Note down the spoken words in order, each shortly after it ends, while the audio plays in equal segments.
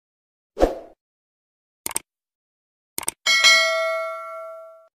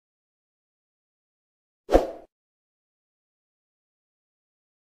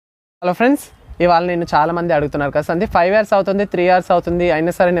Hello friends, ఇవాళ నేను చాలా మంది అడుగుతున్నారు కదా సంది 5 ఇయర్స్ అవుతుంది, 3 ఇయర్స్ అవుతుంది,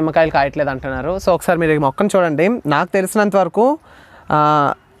 అయినా సరే నిమ్మకాయలు కాయట్లేదు అంటున్నారు. సో ఒకసారి మీరు ఈ మొక్కను చూడండి. నాకు తెలిసినంత వరకు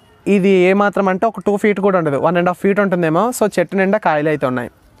ఇది ఏమాత్రం అంటే ఒక 2 feet కూడా ఉండదు, 1.5 feet ఉంటుందేమో. సో చెట్టు నిండా కాయలు అయితే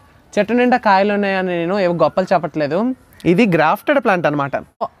ఉన్నాయి. చెట్టు నిండా కాయలు ఉన్నాయని నేను ఏవో గొప్పలు చెప్పట్లేదు. ఇది గ్రాఫ్టెడ్ ప్లాంట్ అనమాట.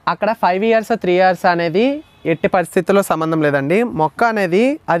 అక్కడ 5 ఇయర్స్ 3 ఇయర్స్ అనేది ఎట్టి పరిస్థితుల్లో సంబంధం లేదండి. మొక్క అనేది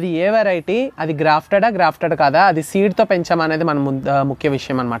అది ఏ వెరైటీ, అది గ్రాఫ్టెడ్ కాదా, అది సీడ్తో పెంచామనేది మన ముఖ్య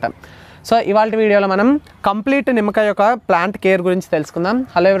విషయం అనమాట. సో ఇవాళ వీడియోలో మనం కంప్లీట్ నిమ్మకాయ యొక్క ప్లాంట్ కేర్ గురించి తెలుసుకుందాం.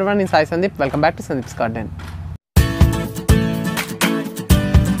 హలో ఎవ్రీవన్, నేను Sai Sandeep. Welcome back to Sandeep's garden.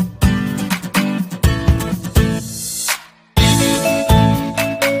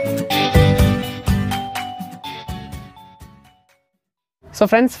 So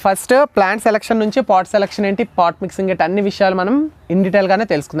friends, first plant selection నుంచి పాట్ సెలెక్షన్ ఏంటి, పాట్ మిక్సింగ్ ఏంటి, అన్ని విషయాలు మనం ఇన్ డీటెయిల్గానే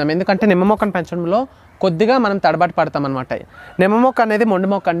తెలుసుకుందాం. ఎందుకంటే నిమ్మ మొక్కను పెంచడంలో కొద్దిగా మనం తడబాటు పడతాం అనమాట. నిమ్మ మొక్క అనేది మొండి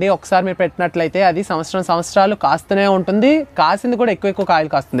మొక్క అండి. ఒకసారి మీరు పెట్టినట్లయితే అది సంవత్సరాలు కాస్తూనే ఉంటుంది. కాసింది కూడా ఎక్కువ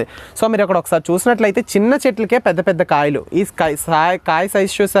కాయలు కాస్తుంది. సో మీరు అక్కడ ఒకసారి చూసినట్లయితే చిన్న చెట్లకే పెద్ద పెద్ద కాయలు. ఈ కాయ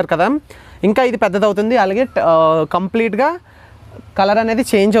సైజ్ చూస్తారు కదా, ఇంకా ఇది పెద్దదవుతుంది. అలాగే కంప్లీట్గా కలర్ అనేది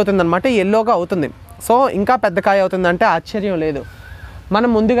చేంజ్ అవుతుంది అనమాట, ఎల్లోగా అవుతుంది. సో ఇంకా పెద్ద కాయ అవుతుందంటే ఆశ్చర్యం లేదు. మనం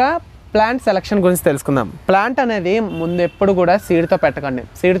ముందుగా ప్లాంట్ సెలెక్షన్ గురించి తెలుసుకుందాం. ప్లాంట్ అనేది ముందు ఎప్పుడు కూడా సీడ్తో పెట్టకండి.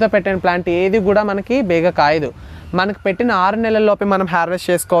 సీడ్తో పెట్టిన ప్లాంట్ ఏది కూడా మనకి బేగా కాయదు. మనకు పెట్టిన 6 నెలల్లోపే మనం హార్వెస్ట్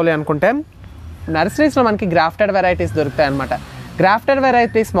చేసుకోవాలి అనుకుంటే నర్సరీస్లో మనకి గ్రాఫ్టెడ్ వెరైటీస్ దొరుకుతాయి అన్నమాట. గ్రాఫ్టెడ్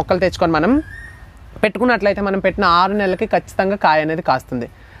వెరైటీస్ మొక్కలు తెచ్చుకొని మనం పెట్టుకున్నట్లయితే మనం పెట్టిన 6 నెలలకి ఖచ్చితంగా కాయ అనేది కాస్తుంది.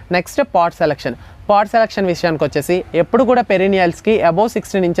 నెక్స్ట్ పాట్ సెలెక్షన్ విషయానికి వచ్చేసి ఎప్పుడు కూడా పెరినియల్స్కి అబోవ్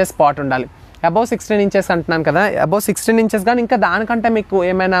 16 inches పాట్ ఉండాలి. అబౌవ్ 16 inches అంటున్నాను కదా, అబౌవ్ 16 inches కానీ ఇంకా దానికంటే మీకు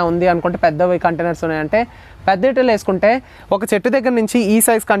ఏమైనా ఉంది అనుకుంటే పెద్దవి కంటైనర్స్ ఉన్నాయంటే పెద్ద ఇటలు వేసుకుంటే ఒక చెట్టు దగ్గర నుంచి ఈ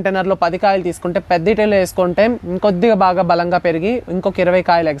సైజ్ కంటైనర్లో 10 కాయలు తీసుకుంటే పెద్ద ఇటలు వేసుకుంటే ఇంకొద్దిగా బాగా బలంగా పెరిగి ఇంకొక 20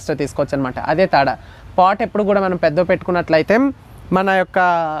 కాయలు ఎక్స్ట్రా తీసుకోవచ్చు అనమాట. అదే తేడా. పాట్ ఎప్పుడు కూడా మనం పెద్ద పెట్టుకున్నట్లయితే మన యొక్క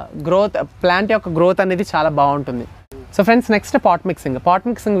ప్లాంట్ యొక్క గ్రోత్ అనేది చాలా బాగుంటుంది. So friends, next pot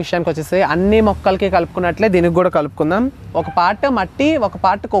mixing విషయానికి వచ్చేసి అన్ని మొక్కలకి కలుపుకున్నట్లే దీనికి కూడా కలుపుకుందాం. ఒక పార్ట్ మట్టి, ఒక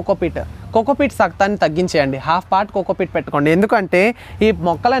పార్ట్ కోకోపీట్ శాతాన్ని తగ్గించేయండి. 1/2 part కోకోపీట్ పెట్టుకోండి. ఎందుకంటే ఈ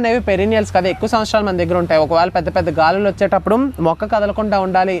మొక్కలు అనేవి పెరినియల్స్ కదా, ఎక్కువ సంవత్సరాలు మన దగ్గర ఉంటాయి. ఒకవేళ పెద్ద పెద్ద గాలులు వచ్చేటప్పుడు మొక్క కదలకుండా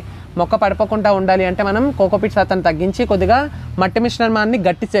ఉండాలి, మొక్క పడిపోకుండా ఉండాలి అంటే మనం కోకోపీట్ శాతాన్ని తగ్గించి కొద్దిగా మట్టి మిశ్రమాన్ని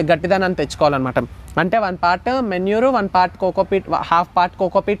గట్టిదనాన్ని తెచ్చుకోవాలన్నమాట. అంటే 1 part manure, 1 part cocopeat, 1/2 part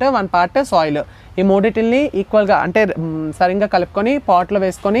cocopeat, 1 part soil. ఈ మూడిటిల్ని ఈక్వల్గా అంటే సరిగ్గా కలుపుకొని పాట్లో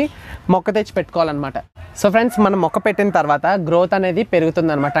వేసుకొని మొక్క తెచ్చి పెట్టుకోవాలన్నమాట. సో ఫ్రెండ్స్, మనం మొక్క పెట్టిన తర్వాత గ్రోత్ అనేది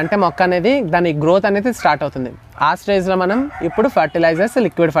పెరుగుతుంది అనమాట. అంటే మొక్క అనేది దాని గ్రోత్ అనేది స్టార్ట్ అవుతుంది. ఆ స్టేజ్లో మనం ఇప్పుడు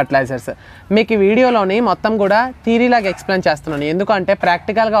లిక్విడ్ ఫర్టిలైజర్స్ మీకు ఈ వీడియోలోని మొత్తం కూడా థియరీలాగా ఎక్స్ప్లెయిన్ చేస్తున్నాను. ఎందుకంటే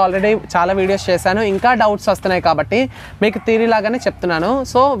ప్రాక్టికల్గా ఆల్రెడీ చాలా వీడియోస్ చేశాను, ఇంకా డౌట్స్ వస్తున్నాయి కాబట్టి మీకు థియరీలాగానే చెప్తున్నాను.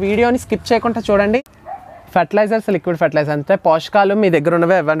 సో వీడియోని స్కిప్ చేయకుండా చూడండి. లిక్విడ్ ఫర్టిలైజర్స్ అంటే పోషకాలు మీ దగ్గర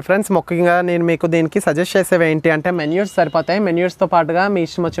ఉన్నవే ఇవ్వండి ఫ్రెండ్స్. ముఖ్యంగా నేను మీకు దీనికి సజెస్ట్ చేసేవి ఏంటి అంటే మెన్యూర్స్ సరిపోతాయి. మెన్యూర్స్తో పాటుగా మీ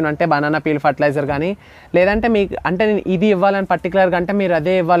ఇష్టం వచ్చిన అంటే బనానా పీల్ ఫర్టిలైజర్ కానీ, లేదంటే మీకు అంటే నేను ఇది ఇవ్వాలని పర్టికులర్గా అంటే మీరు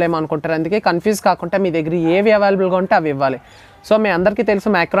అదే ఇవ్వాలేమో అనుకుంటారు. అందుకే కన్ఫ్యూజ్ కాకుండా మీ దగ్గర ఏవి అవైలబుల్గా ఉంటే అవి ఇవ్వాలి. సో మీ అందరికీ తెలుసు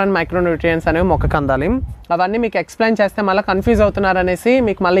మైక్రోన్యూట్రియంట్స్ అనేవి మొక్కకు అందాలి. అవన్నీ మీకు ఎక్స్ప్లెయిన్ చేస్తే మళ్ళీ కన్ఫ్యూజ్ అవుతున్నారనేసి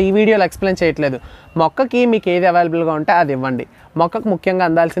మీకు మళ్ళీ ఈ వీడియోలో ఎక్స్ప్లెయిన్ చేయట్లేదు. మొక్కకి మీకు ఏది అవైలబుల్గా ఉంటే అది ఇవ్వండి. మొక్కకు ముఖ్యంగా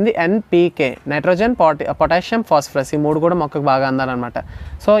అందాల్సింది NPK, నైట్రోజన్, పొటాషియం, ఫాస్ఫరస్. ఈ 3 కూడా మొక్కకు బాగా అందాలన్నమాట.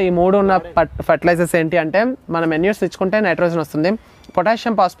 సో ఈ 3 ఉన్న ఫర్టిలైజర్స్ ఏంటి అంటే మనం మెన్యూర్స్ ఇచ్చుకుంటే నైట్రోజన్ వస్తుంది.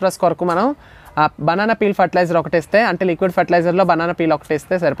 పొటాషియం, ఫాస్ఫరస్ కొరకు మనం బనానా పీల్ ఫర్టిలైజర్ ఒకటి ఇస్తే, అంటే లిక్విడ్ ఫర్టిలైజర్లో బనానా పీల్ ఒకటి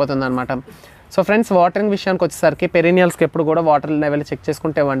ఇస్తే సరిపోతుంది అనమాట. సో ఫ్రెండ్స్, వాటరింగ్ విషయానికి వచ్చేసరికి పెరినియల్స్కి ఎప్పుడు కూడా వాటర్ లెవెల్ చెక్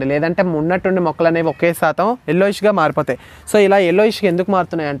చేసుకుంటే ఇవ్వండి. లేదంటే ఉన్నట్టుండి మొక్కలు అనేవి ఒకే శాతం ఎల్లోయిష్గా మారిపోతాయి. సో ఇలా ఎల్లోయిష్గా ఎందుకు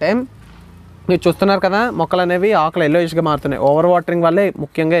మారుతున్నాయి అంటే మీరు చూస్తున్నారు కదా, మొక్కలు అనేవి ఆకులు ఎల్లోయిష్గా మారుతున్నాయి. ఓవర్ వాటరింగ్ వల్లే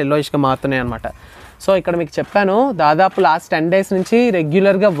ముఖ్యంగా ఎల్లోయిష్గా మారుతున్నాయి అనమాట. సో ఇక్కడ మీకు చెప్పాను, దాదాపు లాస్ట్ 10 days నుంచి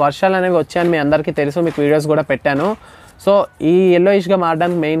రెగ్యులర్గా వర్షాలు అనేవి వచ్చాయని మీ అందరికీ తెలుసు, మీకు వీడియోస్ కూడా పెట్టాను. సో ఈ ఎల్లోయిష్గా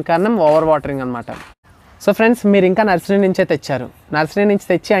మారడానికి మెయిన్ కారణం ఓవర్ వాటరింగ్ అనమాట. సో ఫ్రెండ్స్, మీరు ఇంకా నర్సరీ నుంచే తెచ్చారు, నర్సరీ నుంచి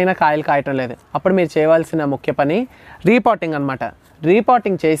తెచ్చి అయినా కాయలు కాయటం లేదు. అప్పుడు మీరు చేయవలసిన ముఖ్య పని రీపాటింగ్ అనమాట.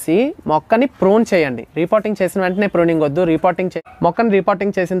 రీపాటింగ్ చేసి మొక్కని ప్రూన్ చేయండి. రీపాటింగ్ చేసిన వెంటనే ప్రూనింగ్ వద్దు. మొక్కని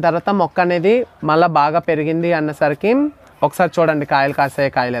రీపాటింగ్ చేసిన తర్వాత మొక్క అనేది మళ్ళీ బాగా పెరిగింది అన్నసరికి ఒకసారి చూడండి కాయలు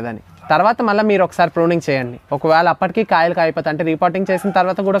కాయలేదని. తర్వాత మళ్ళీ మీరు ఒకసారి ప్రూనింగ్ చేయండి. ఒకవేళ అప్పటికి కాయలు కాయకపోతే, అంటే రీపాటింగ్ చేసిన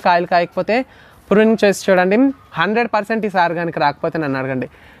తర్వాత కూడా కాయలు కాయకపోతే ప్రూనింగ్ చేసి చూడండి. 100% ఈసారి కనుక రాకపోతే నన్ను అడగండి.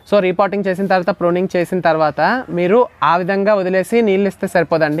 సో రీపాటింగ్ చేసిన తర్వాత, ప్రూనింగ్ చేసిన తర్వాత మీరు ఆ విధంగా వదిలేసి నీళ్ళు ఇస్తే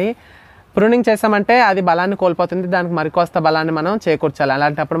సరిపోదండి. ప్రూనింగ్ చేసామంటే అది బలాన్ని కోల్పోతుంది, దానికి మరికొస్త బలాన్ని మనం చేకూర్చాలి.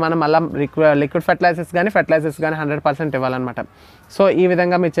 అలాంటప్పుడు మనం మళ్ళీ లిక్విడ్ ఫెర్టిలైజర్స్ కానీ 100% ఇవ్వాలన్నమాట. సో ఈ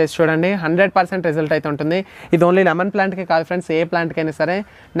విధంగా మీరు చేసి చూడండి, 100% రిజల్ట్ అయితే ఉంటుంది. ఇది ఓన్లీ లెమన్ ప్లాంట్కి కాదు ఫ్రెండ్స్, ఏ ప్లాంట్కైనా సరే.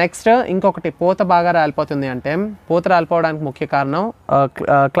 నెక్స్ట్ ఇంకొకటి, పూత బాగా రాలిపోతుంది అంటే, పూత రాలిపోవడానికి ముఖ్య కారణం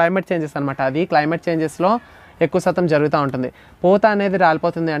క్లైమేట్ చేంజెస్ అనమాట. అది క్లైమేట్ చేంజెస్లో ఎక్కువ శాతం జరుగుతూ ఉంటుంది. పూత అనేది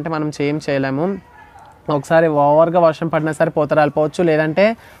రాలిపోతుంది అంటే మనం చేయలేము. ఒకసారి ఓవర్గా వర్షం పడినా సరే పూత రాలిపోవచ్చు, లేదంటే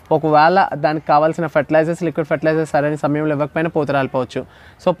ఒకవేళ దానికి కావాల్సిన ఫెర్టిలైజర్స్, లిక్విడ్ ఫెర్టిలైజర్స్ సరైన సమయంలో ఇవ్వకపోయినా పూత రాలిపోవచ్చు.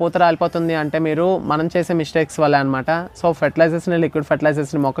 సో పూత రాలిపోతుంది అంటే మనం చేసే మిస్టేక్స్ వల్ల అనమాట. సో ఫెర్టిలైజర్స్ని, లిక్విడ్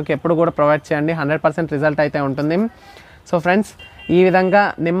ఫెర్టిలైజర్స్ని మొక్కకి ఎప్పుడు కూడా ప్రొవైడ్ చేయండి, 100% రిజల్ట్ అయితే ఉంటుంది. సో ఫ్రెండ్స్, ఈ విధంగా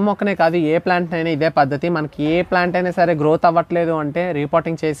నిమ్మ మొక్కనే కాదు, ఏ ప్లాంట్ అయినా ఇదే పద్ధతి. మనకి ఏ ప్లాంట్ అయినా సరే గ్రోత్ అవ్వట్లేదు అంటే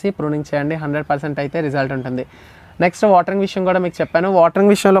రీపాటింగ్ చేసి ప్రూనింగ్ చేయండి, 100% అయితే రిజల్ట్ ఉంటుంది. నెక్స్ట్ వాటరింగ్ విషయం కూడా మీకు చెప్పాను.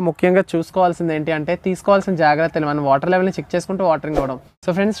 వాటరింగ్ విషయంలో ముఖ్యంగా చూసుకోవాల్సింది ఏంటి అంటే, తీసుకోవాల్సిన జాగ్రత్తలు మనం వాటర్ లెవెల్ని చెక్ చేసుకుంటూ వాటరింగ్ ఇవ్వడం.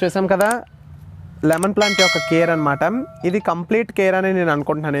 సో ఫ్రెండ్స్, చూసాం కదా లెమన్ ప్లాంట్ యొక్క కేర్ అనమాట. ఇది కంప్లీట్ కేర్ అని నేను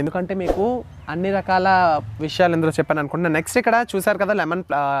అనుకుంటున్నాను, ఎందుకంటే మీకు అన్ని రకాల విషయాలు ఇందులో చెప్పాను అనుకుంటున్నాను. నెక్స్ట్ ఇక్కడ చూసారు కదా lemon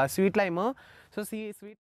sweet lime. So sweet